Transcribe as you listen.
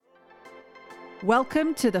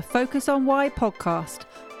Welcome to the Focus on Why podcast.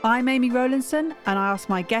 I'm Amy Rowlandson and I ask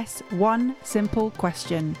my guests one simple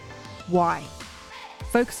question. Why?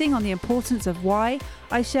 Focusing on the importance of why,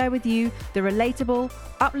 I share with you the relatable,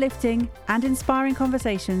 uplifting and inspiring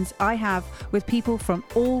conversations I have with people from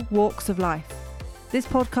all walks of life. This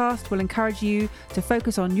podcast will encourage you to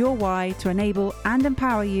focus on your why to enable and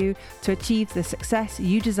empower you to achieve the success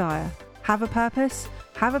you desire. Have a purpose,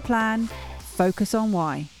 have a plan, focus on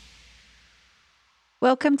why.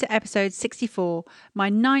 Welcome to episode 64, my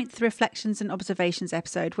 9th Reflections and Observations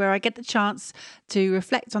episode, where I get the chance to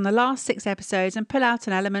reflect on the last 6 episodes and pull out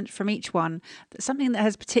an element from each one, that's something that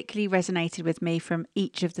has particularly resonated with me from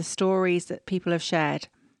each of the stories that people have shared.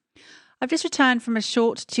 I've just returned from a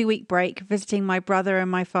short 2-week break visiting my brother and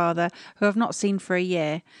my father, who I've not seen for a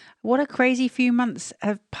year. What a crazy few months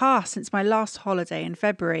have passed since my last holiday in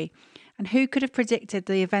February, and who could have predicted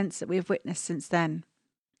the events that we have witnessed since then?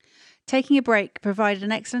 Taking a break provided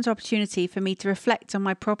an excellent opportunity for me to reflect on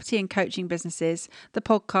my property and coaching businesses, the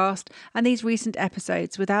podcast, and these recent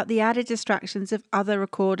episodes without the added distractions of other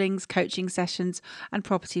recordings, coaching sessions, and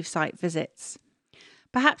property site visits.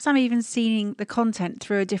 Perhaps I'm even seeing the content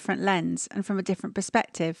through a different lens and from a different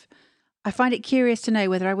perspective. I find it curious to know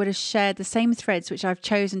whether I would have shared the same threads which I've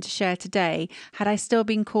chosen to share today had I still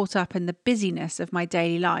been caught up in the busyness of my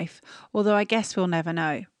daily life, although I guess we'll never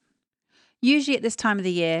know. Usually at this time of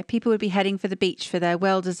the year, people would be heading for the beach for their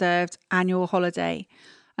well-deserved annual holiday.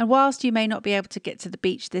 And whilst you may not be able to get to the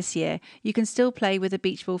beach this year, you can still play with a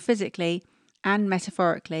beach ball physically and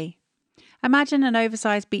metaphorically. Imagine an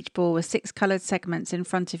oversized beach ball with 6 coloured segments in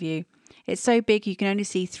front of you. It's so big you can only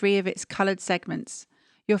see 3 of its coloured segments.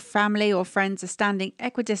 Your family or friends are standing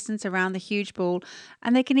equidistant around the huge ball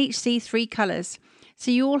and they can each see 3 colours, so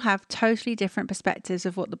you all have totally different perspectives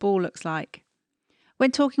of what the ball looks like. When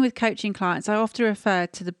talking with coaching clients, I often refer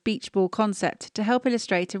to the beach ball concept to help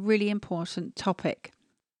illustrate a really important topic: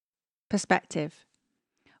 perspective.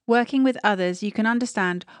 Working with others, you can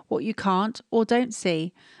understand what you can't or don't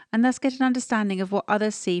see, and thus get an understanding of what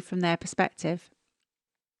others see from their perspective.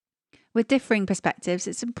 With differing perspectives,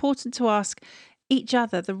 it's important to ask each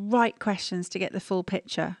other the right questions to get the full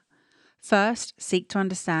picture. First, seek to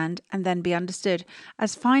understand and then be understood.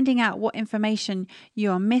 As finding out what information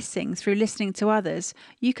you are missing through listening to others,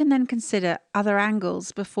 you can then consider other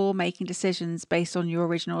angles before making decisions based on your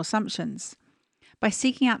original assumptions. By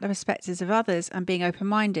seeking out the perspectives of others and being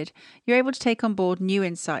open-minded, you're able to take on board new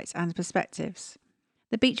insights and perspectives.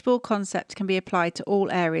 The beach ball concept can be applied to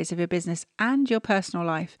all areas of your business and your personal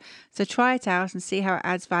life, so try it out and see how it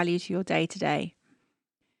adds value to your day-to-day.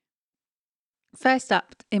 First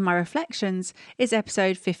up in my reflections is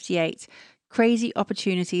episode 58, Crazy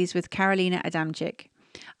Opportunities with Karolina Adamczyk.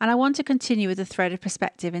 And I want to continue with the thread of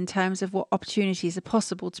perspective in terms of what opportunities are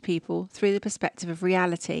possible to people through the perspective of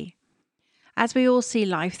reality. As we all see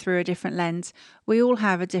life through a different lens, we all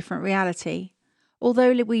have a different reality.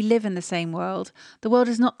 Although we live in the same world, the world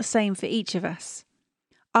is not the same for each of us.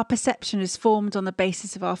 Our perception is formed on the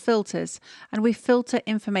basis of our filters, and we filter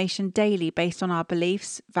information daily based on our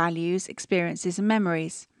beliefs, values, experiences, and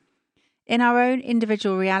memories. In our own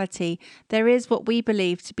individual reality, there is what we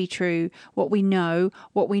believe to be true, what we know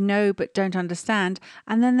but don't understand,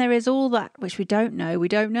 and then there is all that which we don't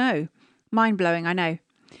know. Mind-blowing, I know.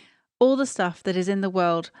 All the stuff that is in the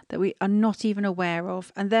world that we are not even aware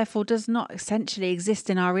of, and therefore does not essentially exist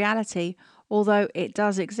in our reality, although it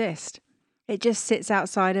does exist. It just sits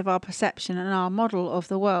outside of our perception and our model of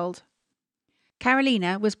the world.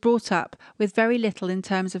 Karolina was brought up with very little in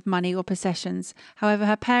terms of money or possessions. However,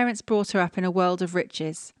 her parents brought her up in a world of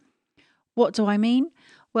riches. What do I mean?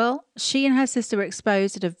 Well, she and her sister were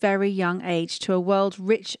exposed at a very young age to a world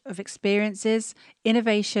rich of experiences,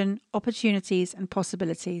 innovation, opportunities, and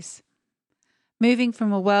possibilities. Moving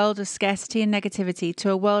from a world of scarcity and negativity to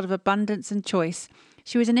a world of abundance and choice,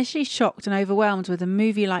 she was initially shocked and overwhelmed with a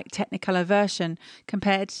movie-like Technicolor version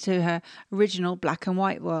compared to her original black and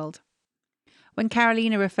white world. When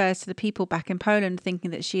Karolina refers to the people back in Poland thinking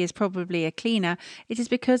that she is probably a cleaner, it is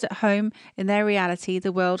because at home, in their reality,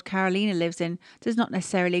 the world Karolina lives in does not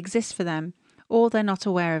necessarily exist for them, or they're not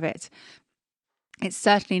aware of it. It's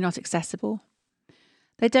certainly not accessible.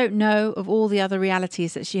 They don't know of all the other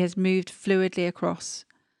realities that she has moved fluidly across.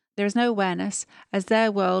 There is no awareness, as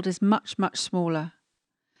their world is much, much smaller.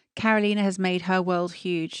 Karolina has made her world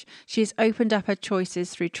huge. She has opened up her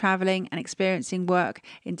choices through travelling and experiencing work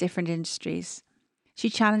in different industries. She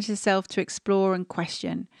challenges herself to explore and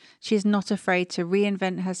question. She is not afraid to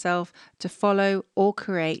reinvent herself, to follow or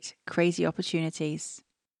create crazy opportunities.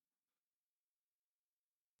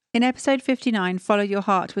 In episode 59, Follow Your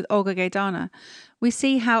Heart with Olga Gaydana, we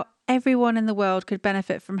see how everyone in the world could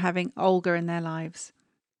benefit from having Olga in their lives.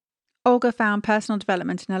 Olga found personal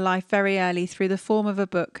development in her life very early through the form of a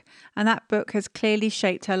book, and that book has clearly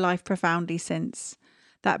shaped her life profoundly since.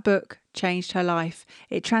 That book changed her life.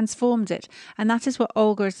 It transformed it, and that is what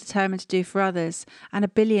Olga is determined to do for others, and a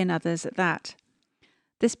billion others at that.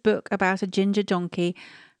 This book about a ginger donkey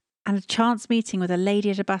and a chance meeting with a lady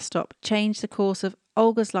at a bus stop changed the course of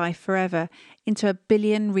Olga's life forever into a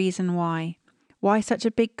billion reason why. Why such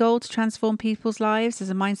a big goal to transform people's lives as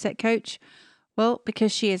a mindset coach? Well,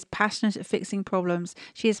 because she is passionate at fixing problems.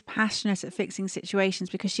 She is passionate at fixing situations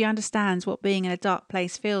because she understands what being in a dark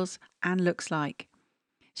place feels and looks like.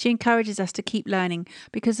 She encourages us to keep learning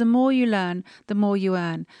because the more you learn, the more you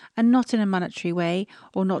earn, and not in a monetary way,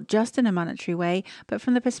 or not just in a monetary way, but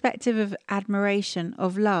from the perspective of admiration,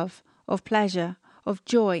 of love, of pleasure, of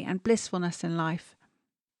joy and blissfulness in life.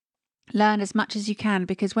 Learn as much as you can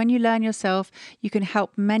because when you learn yourself, you can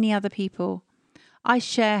help many other people. I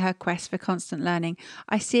share her quest for constant learning.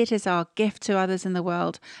 I see it as our gift to others in the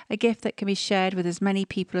world, a gift that can be shared with as many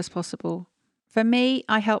people as possible. For me,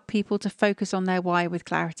 I help people to focus on their why with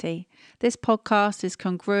clarity. This podcast is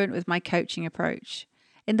congruent with my coaching approach.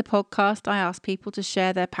 In the podcast, I ask people to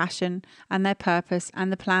share their passion and their purpose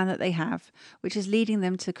and the plan that they have, which is leading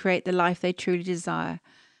them to create the life they truly desire.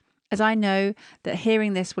 As I know that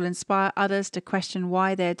hearing this will inspire others to question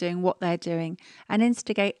why they're doing what they're doing and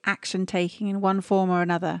instigate action taking in one form or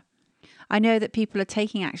another. I know that people are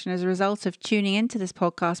taking action as a result of tuning into this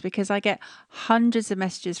podcast because I get hundreds of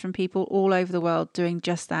messages from people all over the world doing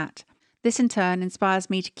just that. This in turn inspires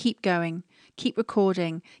me to keep going, keep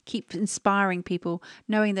recording, keep inspiring people,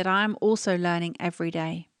 knowing that I am also learning every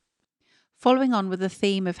day. Following on with the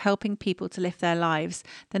theme of helping people to lift their lives,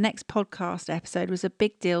 the next podcast episode was a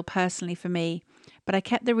big deal personally for me, but I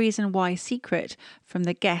kept the reason why secret from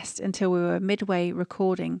the guest until we were midway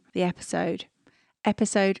recording the episode.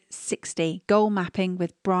 Episode 60, Goal Mapping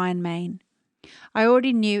with Brian Main. I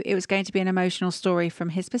already knew it was going to be an emotional story from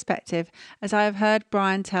his perspective, as I have heard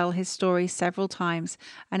Brian tell his story several times,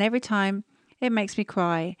 and every time it makes me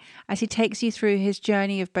cry as he takes you through his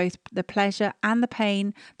journey of both the pleasure and the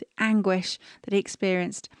pain, the anguish that he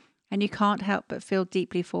experienced, and you can't help but feel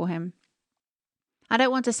deeply for him. I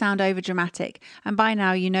don't want to sound over dramatic, and by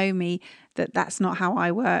now you know me that that's not how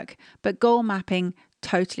I work, but goal mapping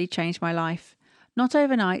totally changed my life. Not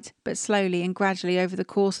overnight, but slowly and gradually over the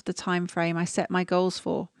course of the time frame I set my goals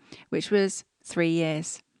for, which was 3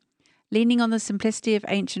 years. Leaning on the simplicity of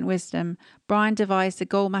ancient wisdom, Brian devised a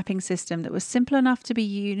goal mapping system that was simple enough to be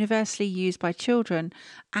universally used by children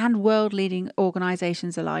and world-leading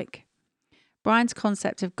organisations alike. Brian's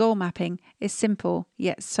concept of goal mapping is simple,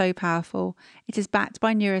 yet so powerful. It is backed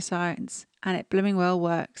by neuroscience, and it blooming well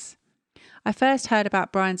works. I first heard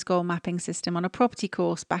about Brian's goal mapping system on a property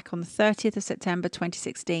course back on the 30th of September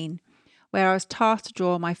 2016, where I was tasked to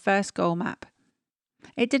draw my first goal map.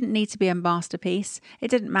 It didn't need to be a masterpiece. It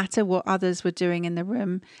didn't matter what others were doing in the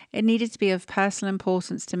room. It needed to be of personal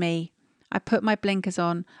importance to me. I put my blinkers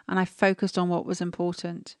on and I focused on what was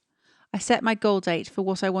important. I set my goal date for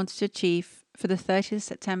what I wanted to achieve for the 30th of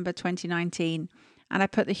September 2019, and I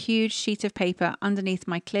put the huge sheet of paper underneath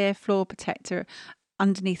my clear floor protector,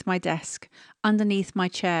 underneath my desk, underneath my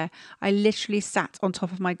chair. I literally sat on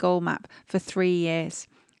top of my goal map for 3 years,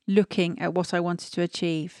 looking at what I wanted to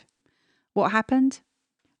achieve. What happened?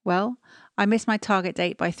 Well, I missed my target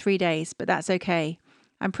date by 3 days, but that's okay.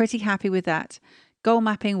 I'm pretty happy with that. Goal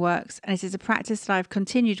mapping works, and it is a practice that I've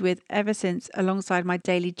continued with ever since alongside my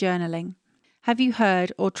daily journaling. Have you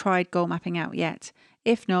heard or tried goal mapping out yet?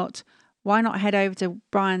 If not, why not head over to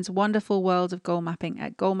Brian's wonderful world of goal mapping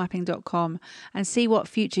at goalmapping.com and see what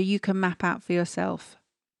future you can map out for yourself.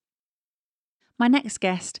 My next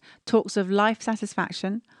guest talks of life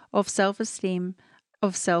satisfaction, of self-esteem,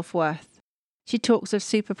 of self-worth. She talks of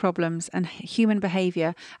super problems and human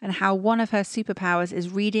behaviour and how one of her superpowers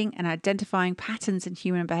is reading and identifying patterns in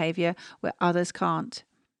human behaviour where others can't.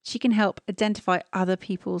 She can help identify other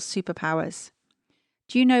people's superpowers.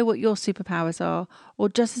 Do you know what your superpowers are? Or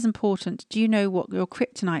just as important, do you know what your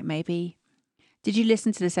kryptonite may be? Did you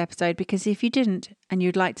listen to this episode? Because if you didn't, and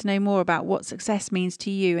you'd like to know more about what success means to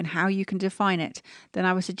you and how you can define it, then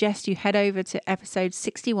I would suggest you head over to episode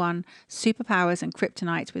 61, Superpowers and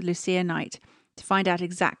Kryptonite with Lucia Knight, to find out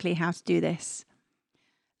exactly how to do this.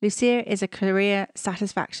 Lucia is a career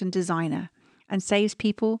satisfaction designer and saves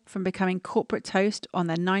people from becoming corporate toast on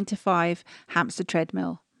their 9-to-5 hamster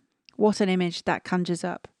treadmill. What an image that conjures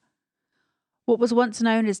up. What was once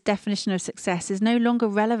known as definition of success is no longer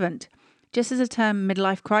relevant. Just as the term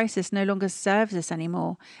midlife crisis no longer serves us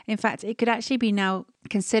anymore. In fact, it could actually be now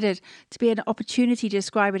considered to be an opportunity to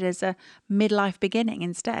describe it as a midlife beginning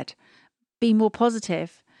instead. Be more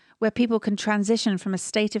positive, where people can transition from a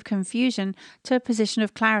state of confusion to a position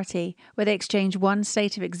of clarity, where they exchange one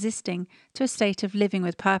state of existing to a state of living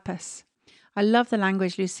with purpose. I love the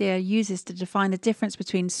language Lucia uses to define the difference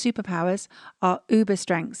between superpowers, our uber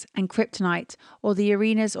strengths, and kryptonite, or the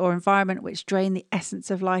arenas or environment which drain the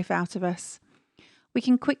essence of life out of us. We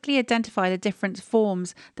can quickly identify the different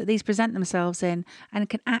forms that these present themselves in and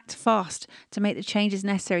can act fast to make the changes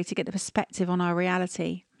necessary to get the perspective on our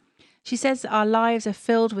reality. She says that our lives are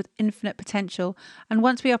filled with infinite potential, and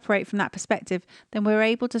once we operate from that perspective, then we're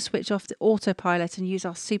able to switch off the autopilot and use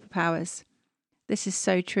our superpowers. This is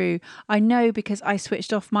so true. I know because I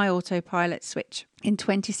switched off my autopilot switch in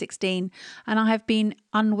 2016, and I have been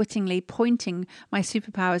unwittingly pointing my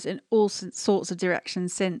superpowers in all sorts of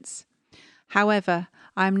directions since. However,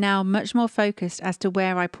 I am now much more focused as to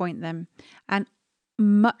where I point them, and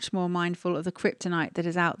much more mindful of the kryptonite that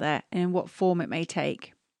is out there and in what form it may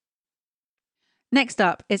take. Next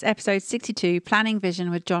up is episode 62, Planning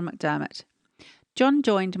Vision with John McDermott. John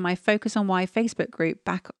joined my Focus on Why Facebook group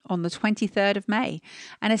back on the 23rd of May,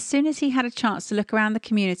 and as soon as he had a chance to look around the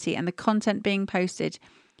community and the content being posted,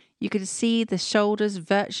 you could see the shoulders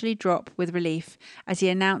virtually drop with relief as he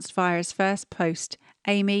announced via his first post,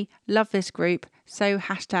 "Amy, love this group, so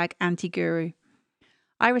 #antiguru."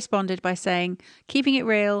 I responded by saying, keeping it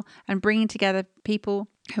real and bringing together people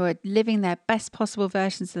who are living their best possible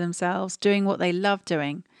versions of themselves, doing what they love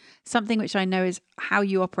doing, something which I know is how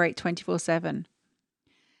you operate 24/7.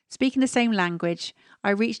 Speaking the same language, I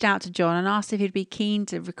reached out to John and asked if he'd be keen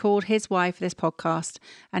to record his why for this podcast,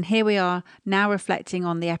 and here we are now reflecting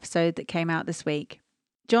on the episode that came out this week.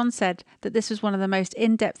 John said that this was one of the most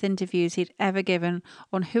in-depth interviews he'd ever given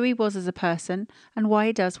on who he was as a person and why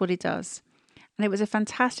he does what he does. And it was a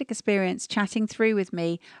fantastic experience chatting through with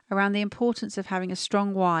me around the importance of having a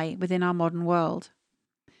strong why within our modern world.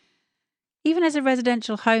 Even as a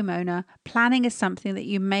residential homeowner, planning is something that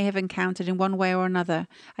you may have encountered in one way or another,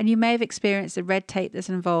 and you may have experienced the red tape that's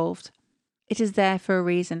involved. It is there for a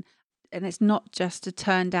reason, and it's not just to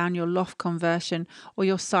turn down your loft conversion or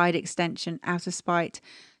your side extension out of spite.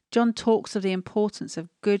 John talks of the importance of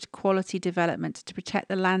good quality development to protect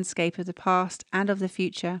the landscape of the past and of the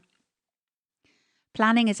future.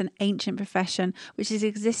 Planning is an ancient profession which has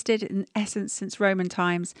existed in essence since Roman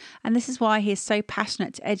times, and this is why he is so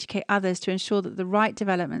passionate to educate others to ensure that the right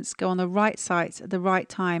developments go on the right sites at the right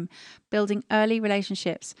time, building early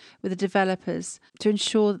relationships with the developers to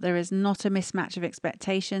ensure that there is not a mismatch of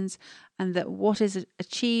expectations and that what is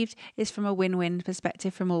achieved is from a win-win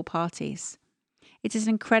perspective from all parties. It is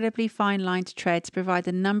an incredibly fine line to tread to provide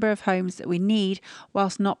the number of homes that we need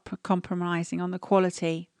whilst not compromising on the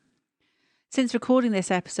quality. Since recording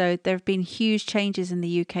this episode, there have been huge changes in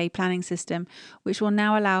the UK planning system, which will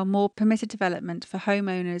now allow more permitted development for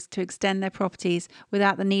homeowners to extend their properties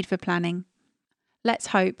without the need for planning. Let's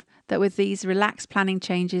hope that with these relaxed planning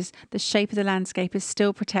changes, the shape of the landscape is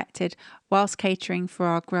still protected whilst catering for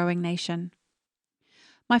our growing nation.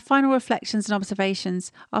 My final reflections and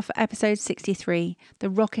observations are for episode 63, The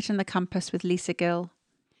Rocket and the Compass with Lisa Gill.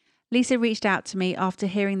 Lisa reached out to me after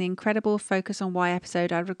hearing the incredible Focus on Why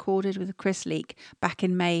episode I recorded with Chris Leake back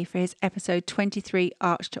in May for his episode 23,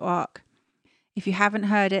 Arch to Arc. If you haven't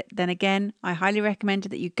heard it, then again, I highly recommend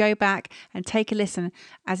that you go back and take a listen,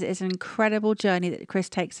 as it is an incredible journey that Chris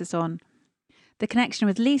takes us on. The connection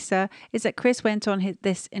with Lisa is that Chris went on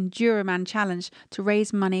this Enduro-Man challenge to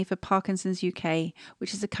raise money for Parkinson's UK,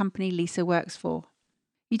 which is a company Lisa works for.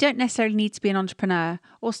 You don't necessarily need to be an entrepreneur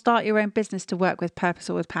or start your own business to work with purpose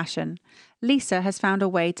or with passion. Lisa has found a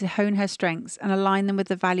way to hone her strengths and align them with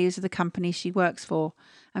the values of the company she works for.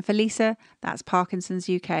 And for Lisa, that's Parkinson's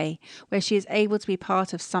UK, where she is able to be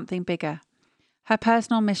part of something bigger. Her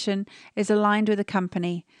personal mission is aligned with the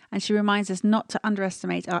company, and she reminds us not to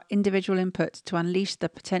underestimate our individual input to unleash the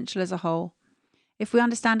potential as a whole. If we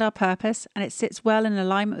understand our purpose and it sits well in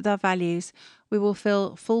alignment with our values, we will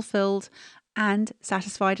feel fulfilled and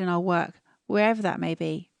satisfied in our work, wherever that may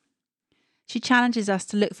be. She challenges us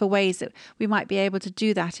to look for ways that we might be able to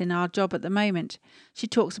do that in our job at the moment. She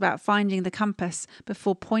talks about finding the compass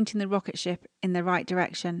before pointing the rocket ship in the right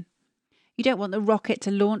direction. You don't want the rocket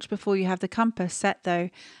to launch before you have the compass set though,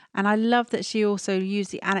 and I love that she also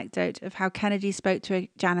used the anecdote of how Kennedy spoke to a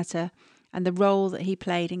janitor and the role that he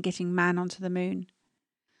played in getting man onto the moon.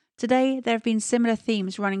 Today, there have been similar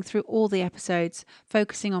themes running through all the episodes,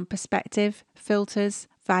 focusing on perspective, filters,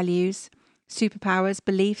 values, superpowers,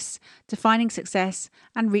 beliefs, defining success,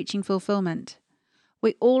 and reaching fulfillment.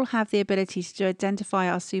 We all have the ability to identify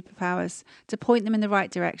our superpowers, to point them in the right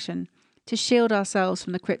direction, to shield ourselves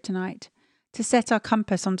from the kryptonite, to set our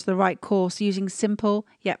compass onto the right course using simple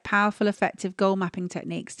yet powerful, effective goal mapping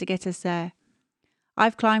techniques to get us there.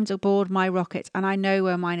 I've climbed aboard my rocket and I know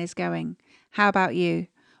where mine is going. How about you?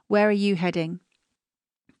 Where are you heading?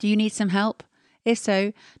 Do you need some help? If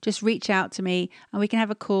so, just reach out to me and we can have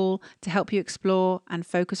a call to help you explore and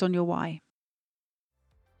focus on your why.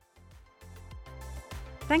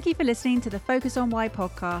 Thank you for listening to the Focus on Why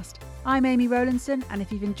podcast. I'm Amy Rowlandson, and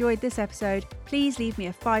if you've enjoyed this episode, please leave me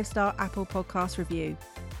a 5-star Apple Podcast review.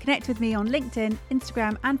 Connect with me on LinkedIn,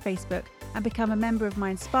 Instagram and Facebook and become a member of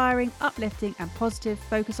my inspiring, uplifting and positive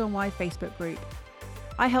Focus on Why Facebook group.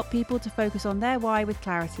 I help people to focus on their why with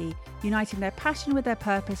clarity, uniting their passion with their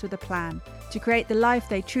purpose with a plan to create the life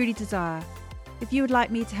they truly desire. If you would like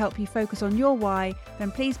me to help you focus on your why,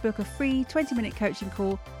 then please book a free 20-minute coaching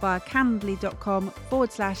call via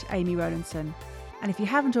calendly.com/Amy Rowlandson. And if you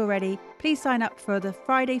haven't already, please sign up for the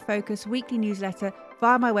Friday Focus weekly newsletter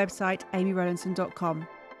via my website, amyrowlandson.com.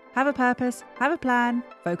 Have a purpose, have a plan,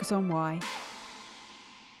 focus on why.